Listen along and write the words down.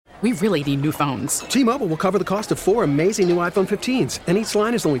We really need new phones. T-Mobile will cover the cost of 4 amazing new iPhone 15s, and each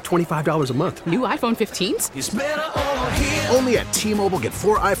line is only $25 a month. New iPhone 15s? It's better over here. Only at T-Mobile, get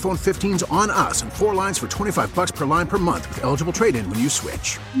 4 iPhone 15s on us and 4 lines for $25 per line per month with eligible trade-in when you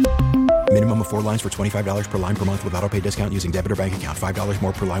switch. Minimum of 4 lines for $25 per line per month with autopay discount using debit or bank account. $5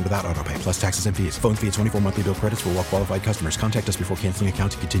 more per line without autopay, plus taxes and fees. Phone fee at 24 monthly bill credits for well-qualified customers. Contact us before canceling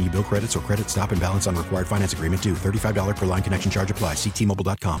account to continue bill credits or credit stop and balance on required finance agreement due. $35 per line connection charge applies. See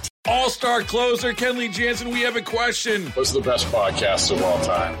T-Mobile.com. All-star closer Kenley Jansen, we have a question. What's the best podcast of all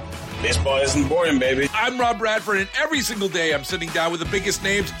time? Baseball isn't boring, baby. I'm Rob Bradford, and every single day I'm sitting down with the biggest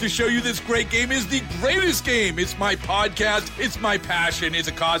names to show you this great game is the greatest game. It's my podcast. It's my passion. It's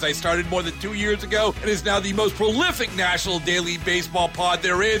a cause I started more than 2 years ago and is now the most prolific national daily baseball pod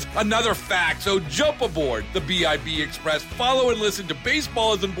there is. Another fact, so jump aboard the BIB Express. Follow and listen to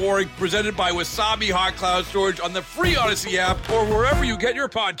Baseball Isn't Boring, presented by Wasabi Hot Cloud Storage on the free Odyssey app or wherever you get your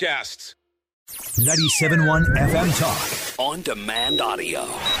podcasts. 97.1 FM Talk. On demand audio.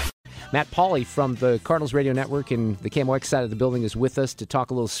 Matt Pauley from the Cardinals Radio Network and the KMOX side of the building is with us to talk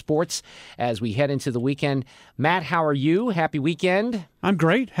a little sports as we head into the weekend. Matt, how are you? Happy weekend. I'm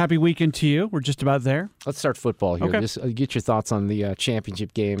great. Happy weekend to you. We're just about there. Let's start football here. Okay. Just get your thoughts on the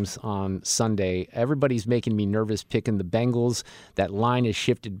championship games on Sunday. Everybody's making me nervous picking the Bengals. That line is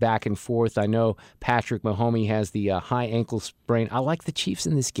shifted back and forth. I know Patrick Mahomes has the high ankle sprain. I like the Chiefs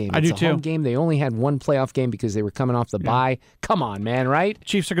in this game. I do too. It's a home game. They only had one playoff game because they were coming off the bye. Come on, man, right?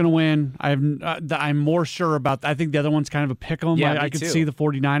 Chiefs are going to win. I'm more sure about that. I think the other one's kind of a pick 'em. Yeah, I could see the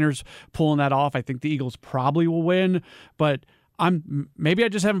 49ers pulling that off. I think the Eagles probably will win, but maybe I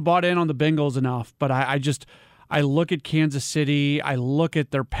just haven't bought in on the Bengals enough. But I look at Kansas City, I look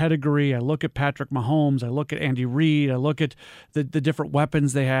at their pedigree, I look at Patrick Mahomes, I look at Andy Reid, I look at the different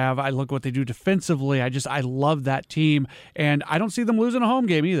weapons they have, I look at what they do defensively. I love that team, and I don't see them losing a home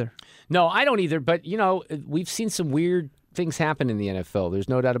game either. No, I don't either, but, we've seen some weird things happen in the NFL. There's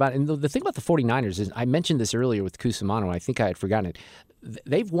no doubt about it. And the thing about the 49ers is, I mentioned this earlier with Cusimano, I think I had forgotten it.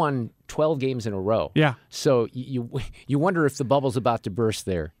 They've won 12 games in a row. Yeah. So you wonder if the bubble's about to burst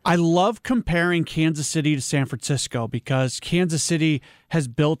there. I love comparing Kansas City to San Francisco because Kansas City has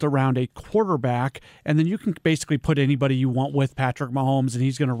built around a quarterback, and then you can basically put anybody you want with Patrick Mahomes, and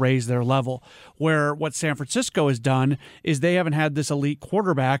he's going to raise their level. Where what San Francisco has done is they haven't had this elite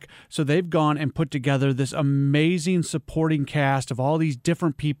quarterback, so they've gone and put together this amazing supporting cast of all these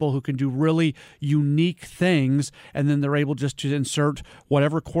different people who can do really unique things, and then they're able just to insert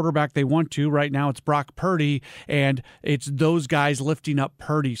whatever quarterback they want to. Right now it's Brock Purdy, and it's those guys lifting up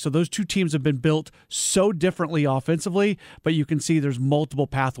Purdy. So those two teams have been built so differently offensively, but you can see there's multiple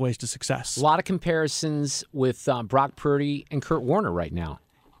pathways to success. A lot of comparisons with Brock Purdy and Kurt Warner right now.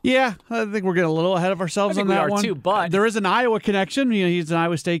 Yeah, I think we're getting a little ahead of ourselves on that one. Too, but there is an Iowa connection. He's an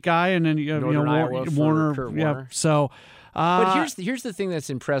Iowa State guy, and then Warner. Kurt yeah, Warner. So. But here's the thing that's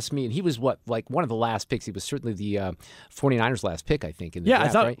impressed me, and he was one of the last picks. He was certainly the 49ers' last pick, I think, in the draft, I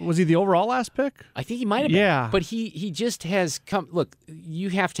thought, right? Was he the overall last pick? I think he might have been. Yeah. But he just has come. Look, you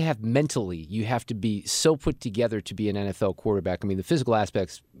have to have mentally, you have to be so put together to be an NFL quarterback. I mean, the physical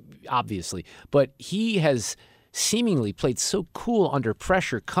aspects, obviously, but he has seemingly played so cool under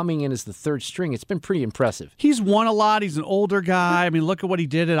pressure coming in as the third string. It's been pretty impressive. He's won a lot. He's an older guy. I mean, look at what he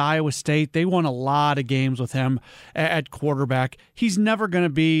did at Iowa State. They won a lot of games with him at quarterback. He's never going to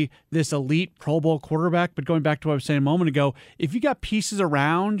be this elite Pro Bowl quarterback, but going back to what I was saying a moment ago, if you got pieces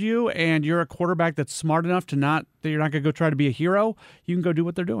around you and you're a quarterback that's smart enough that you're not going to go try to be a hero, you can go do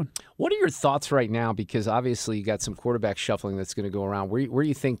what they're doing. What are your thoughts right now? Because obviously you got some quarterback shuffling that's going to go around. Where do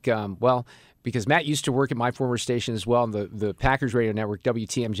you think, because Matt used to work at my former station as well, on the Packers Radio Network,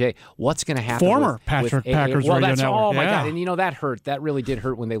 WTMJ. What's going to happen? Packers Radio Network. Oh, my God. And that hurt. That really did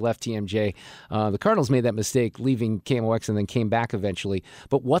hurt when they left TMJ. The Cardinals made that mistake leaving KMOX and then came back eventually.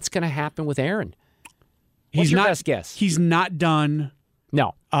 But what's going to happen with Aaron? What's your best guess? He's not done.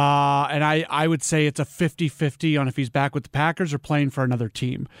 No. And I would say it's a 50-50 on if he's back with the Packers or playing for another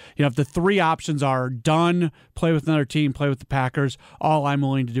team. If the three options are done, play with another team, play with the Packers, all I'm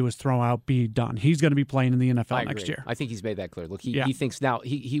willing to do is throw out be done. He's going to be playing in the NFL next year. I think he's made that clear. Look, he thinks now,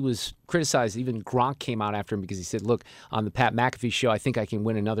 he was criticized. Even Gronk came out after him because he said, look, on the Pat McAfee show, I think I can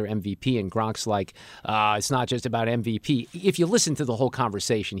win another MVP. And Gronk's like, it's not just about MVP. If you listen to the whole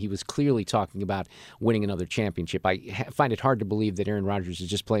conversation, he was clearly talking about winning another championship. I find it hard to believe that Aaron Rodgers is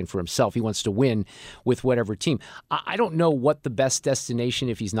just playing for himself. He wants to win with whatever team. I don't know what the best destination,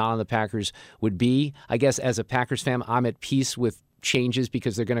 if he's not on the Packers, would be. I guess as a Packers fan, I'm at peace with changes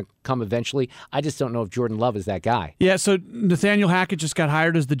because they're going to come eventually. I just don't know if Jordan Love is that guy. Yeah, so Nathaniel Hackett just got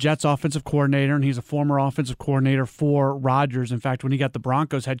hired as the Jets offensive coordinator, and he's a former offensive coordinator for Rodgers. In fact, when he got the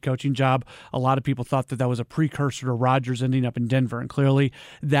Broncos head coaching job, a lot of people thought that was a precursor to Rodgers ending up in Denver, and clearly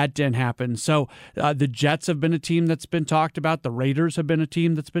that didn't happen. So the Jets have been a team that's been talked about. The Raiders have been a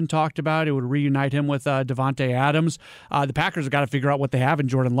team that's been talked about. It would reunite him with Devontae Adams. The Packers have got to figure out what they have in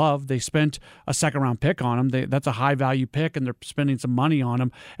Jordan Love. They spent a second-round pick on him. That's a high-value pick, and they're spending some money on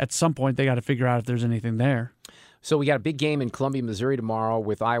him. At some point, they got to figure out if there's anything there. So we got a big game in Columbia, Missouri tomorrow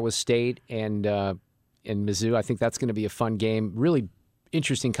with Iowa State and Mizzou. I think that's going to be a fun game. Really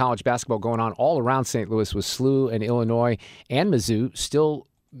interesting college basketball going on all around St. Louis with SLU and Illinois and Mizzou still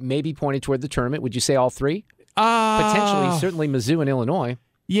maybe pointed toward the tournament. Would you say all three? Potentially, certainly Mizzou and Illinois.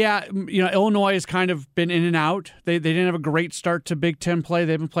 Yeah, Illinois has kind of been in and out. They didn't have a great start to Big Ten play.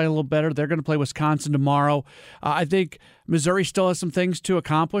 They've been playing a little better. They're going to play Wisconsin tomorrow. I think Missouri still has some things to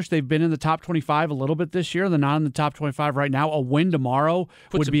accomplish. They've been in the top 25 a little bit this year. They're not in the top 25 right now. A win tomorrow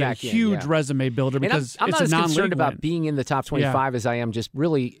would be a huge resume builder because I'm it's not a non-league concerned about win. being in the top 25 as I am just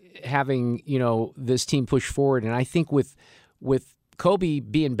really having this team push forward. And I think with Kobe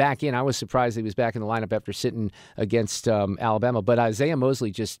being back in, I was surprised he was back in the lineup after sitting against Alabama. But Isaiah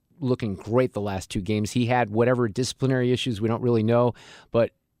Mosley just looking great the last two games. He had whatever disciplinary issues, we don't really know.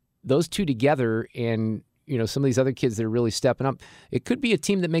 But those two together and some of these other kids that are really stepping up, it could be a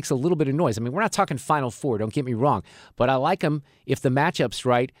team that makes a little bit of noise. I mean, we're not talking Final Four, don't get me wrong. But I like them if the matchup's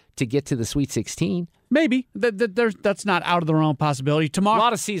right to get to the Sweet 16. Maybe. That's not out of the realm of possibility. Tomorrow, a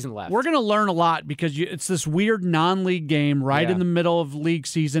lot of season left. We're going to learn a lot because it's this weird non-league game right in the middle of league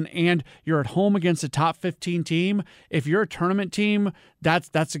season, and you're at home against a top 15 team. If you're a tournament team,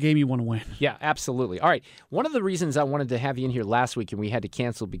 that's a game you want to win. Yeah, absolutely. All right. One of the reasons I wanted to have you in here last week, and we had to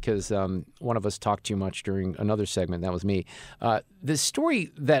cancel because one of us talked too much during another segment, that was me. The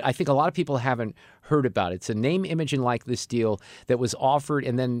story that I think a lot of people haven't heard about, it's a name, image, and likeness deal that was offered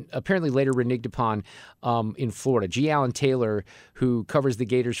and then apparently later reneged upon in Florida. G. Allen Taylor, who covers the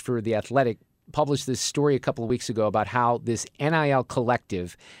Gators for The Athletic, published this story a couple of weeks ago about how this NIL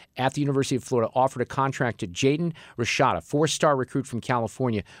collective at the University of Florida offered a contract to Jaden Rashada, four-star recruit from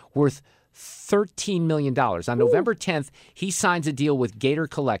California, worth $13 million. On November 10th, he signs a deal with Gator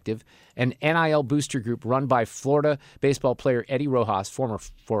Collective, an NIL booster group run by Florida baseball player Eddie Rojas, former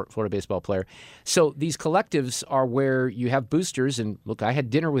Florida baseball player. So these collectives are where you have boosters. And look, I had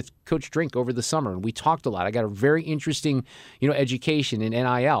dinner with Coach Drink over the summer, and we talked a lot. I got a very interesting, education in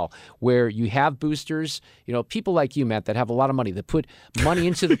NIL where you have boosters, people like you, Matt, that have a lot of money, that put money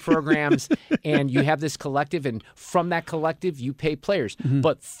into the programs, and you have this collective, and from that collective, you pay players. Mm-hmm.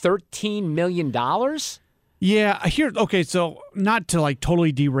 But $13 million? Yeah, okay, so not to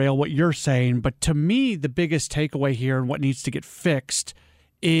totally derail what you're saying, but to me, the biggest takeaway here and what needs to get fixed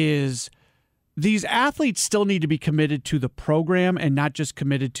is these athletes still need to be committed to the program and not just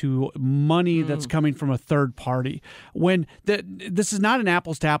committed to money that's coming from a third party. This is not an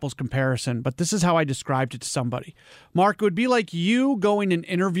apples-to-apples comparison, but this is how I described it to somebody. Mark, it would be like you going and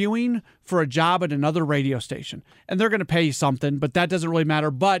interviewing for a job at another radio station, and they're going to pay you something, but that doesn't really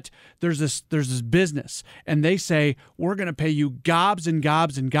matter. But there's this business, and they say, we're going to pay you gobs and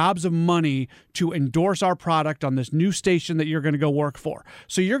gobs and gobs of money to endorse our product on this new station that you're going to go work for.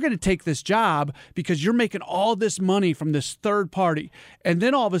 So you're going to take this job because you're making all this money from this third party. And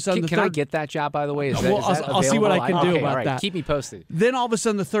then all of a sudden... Can I get that job, by the way? I'll see what I can do about that. Keep me posted. Then all of a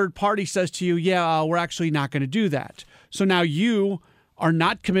sudden the third party says to you, we're actually not going to do that. So now you are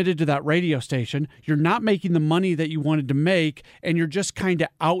not committed to that radio station. You're not making the money that you wanted to make, and you're just kind of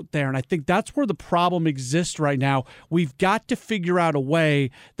out there. And I think that's where the problem exists right now. We've got to figure out a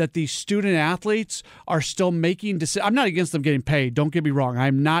way that these student athletes are still making decisions. I'm not against them getting paid. Don't get me wrong.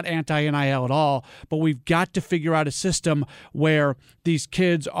 I'm not anti-NIL at all. But we've got to figure out a system where these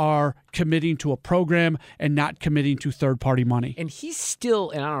kids are committing to a program and not committing to third-party money. And he's still,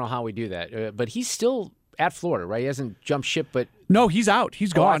 and I don't know how we do that, but he's still at Florida, right? He hasn't jumped ship, but... No, he's out.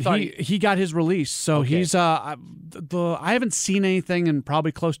 He's gone. He got his release. So okay. He's I haven't seen anything in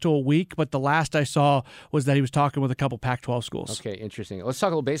probably close to a week, but the last I saw was that he was talking with a couple Pac-12 schools. Okay, interesting. Let's talk a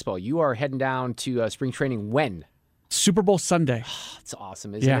little baseball. You are heading down to spring training when? Super Bowl Sunday. It's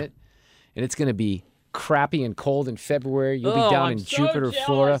awesome, isn't it? And it's going to be crappy and cold in February. You'll be down in Jupiter,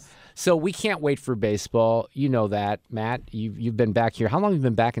 Florida. So we can't wait for baseball. You know that, Matt. You've been back here. How long have you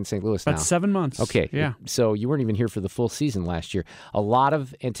been back in St. Louis now? About 7 months. Okay. Yeah. So you weren't even here for the full season last year. A lot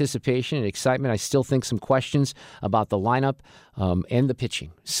of anticipation and excitement. I still think some questions about the lineup and the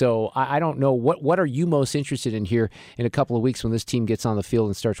pitching. So I don't know. What are you most interested in here in a couple of weeks when this team gets on the field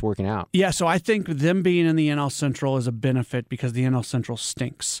and starts working out? Yeah, so I think them being in the NL Central is a benefit because the NL Central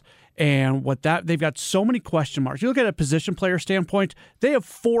stinks. And they've got so many question marks. You look at a position player standpoint, they have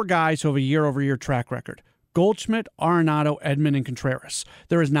 4 guys who have a year-over-year track record. Goldschmidt, Arenado, Edman, and Contreras.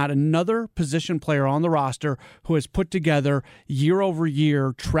 There is not another position player on the roster who has put together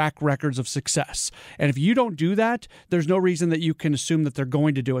year-over-year track records of success. And if you don't do that, there's no reason that you can assume that they're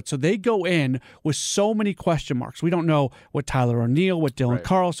going to do it. So they go in with so many question marks. We don't know what Tyler O'Neill, what Dylan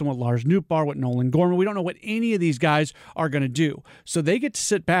Carlson, what Lars Nootbaar, what Nolan Gorman. We don't know what any of these guys are going to do. So they get to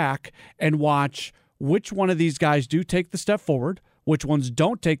sit back and watch which one of these guys do take the step forward, which ones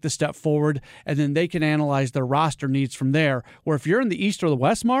don't take the step forward, and then they can analyze their roster needs from there. Where if you're in the East or the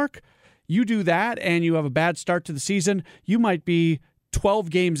West, Mark, you do that and you have a bad start to the season, you might be 12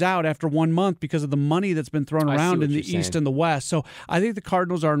 games out after 1 month because of the money that's been thrown around in the East and the West. So I think the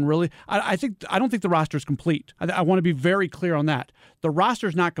Cardinals are in really I don't think the roster is complete. I want to be very clear on that. The roster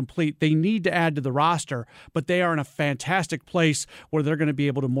is not complete. They need to add to the roster, but they are in a fantastic place where they're going to be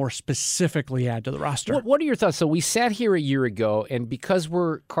able to more specifically add to the roster. What are your thoughts? So we sat here a year ago, and because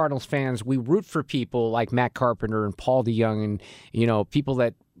we're Cardinals fans, we root for people like Matt Carpenter and Paul DeJong and people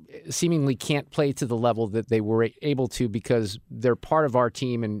that seemingly can't play to the level that they were able to because they're part of our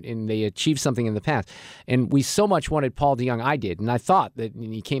team and they achieved something in the past. And we so much wanted Paul DeJong. I did. And I thought that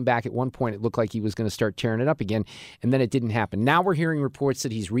when he came back at one point, it looked like he was going to start tearing it up again. And then it didn't happen. Now we're hearing reports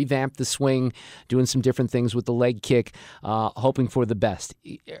that he's revamped the swing, doing some different things with the leg kick, hoping for the best.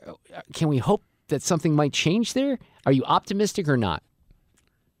 Can we hope that something might change there? Are you optimistic or not?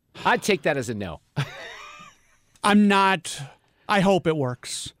 I'd take that as a no. I'm not. I hope it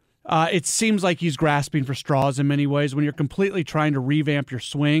works. It seems like he's grasping for straws in many ways when you're completely trying to revamp your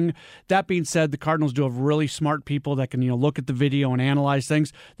swing. That being said, the Cardinals do have really smart people that can look at the video and analyze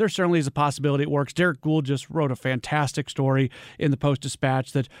things. There certainly is a possibility it works. Derek Gould just wrote a fantastic story in the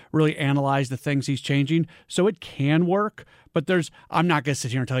Post-Dispatch that really analyzed the things he's changing. So it can work, but I'm not going to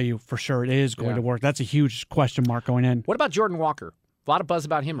sit here and tell you for sure it is going to work. That's a huge question mark going in. What about Jordan Walker? A lot of buzz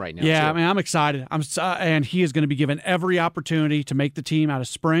about him right now. Yeah, too. I mean, I'm excited. And he is going to be given every opportunity to make the team out of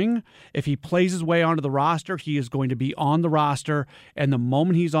spring. If he plays his way onto the roster, he is going to be on the roster. And the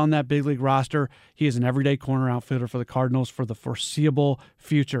moment he's on that big league roster, he is an everyday corner outfielder for the Cardinals for the foreseeable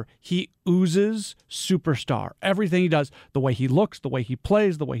future. He oozes superstar. Everything he does, the way he looks, the way he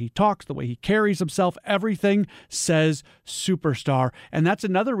plays, the way he talks, the way he carries himself, everything says superstar. And that's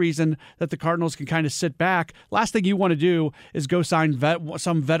another reason that the Cardinals can kind of sit back. Last thing you want to do is go sign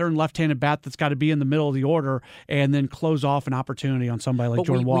some veteran left-handed bat that's got to be in the middle of the order and then close off an opportunity on somebody like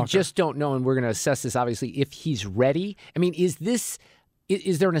Jordan Walker. We just don't know, and we're going to assess this, obviously, if he's ready. I mean, is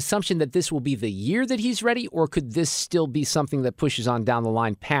there an assumption that this will be the year that he's ready, or could this still be something that pushes on down the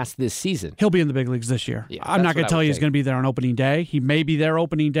line past this season? He'll be in the big leagues this year. Yeah, I'm not going to tell you he's going to be there on opening day. He may be there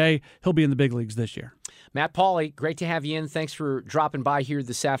opening day. He'll be in the big leagues this year. Matt Pauley, great to have you in. Thanks for dropping by here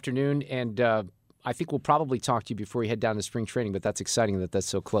this afternoon, and I think we'll probably talk to you before you head down to spring training, but that's exciting that that's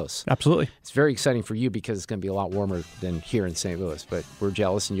so close. Absolutely. It's very exciting for you because it's going to be a lot warmer than here in St. Louis, but we're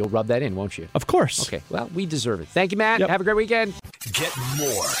jealous, and you'll rub that in, won't you? Of course. Okay, well, we deserve it. Thank you, Matt. Yep. Have a great weekend. Get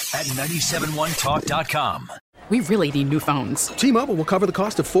more at 971talk.com. We really need new phones. T-Mobile will cover the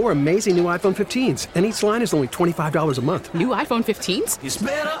cost of 4 amazing new iPhone 15s, and each line is only $25 a month. New iPhone 15s? It's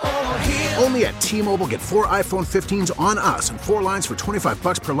better over here. Only at T-Mobile, get 4 iPhone 15s on us and 4 lines for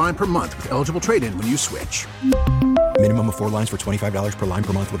 $25 per line per month with eligible trade-in when you switch. Minimum of 4 lines for $25 per line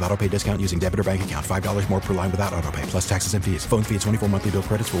per month with autopay discount using debit or bank account. $5 more per line without autopay, plus taxes and fees. Phone fee at 24 monthly bill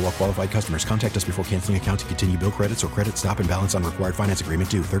credits for well-qualified customers. Contact us before canceling account to continue bill credits or credit stop and balance on required finance agreement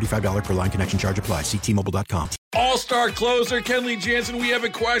due. $35 per line connection charge applies. See T-Mobile.com. All-star closer Kenley Jansen, we have a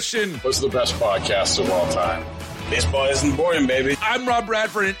question. What's the best podcast of all time? Baseball isn't boring, baby. I'm Rob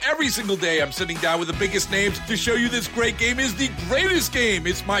Bradford, and every single day I'm sitting down with the biggest names to show you this great game is the greatest game.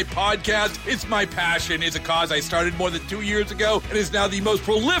 It's my podcast. It's my passion. It's a cause I started more than 2 years ago and is now the most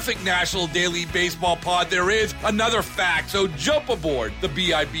prolific national daily baseball pod there is. Another fact. So jump aboard the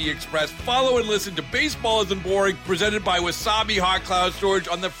BIB Express. Follow and listen to Baseball Isn't Boring, presented by Wasabi Hot Cloud Storage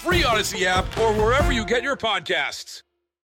on the free Odyssey app or wherever you get your podcasts.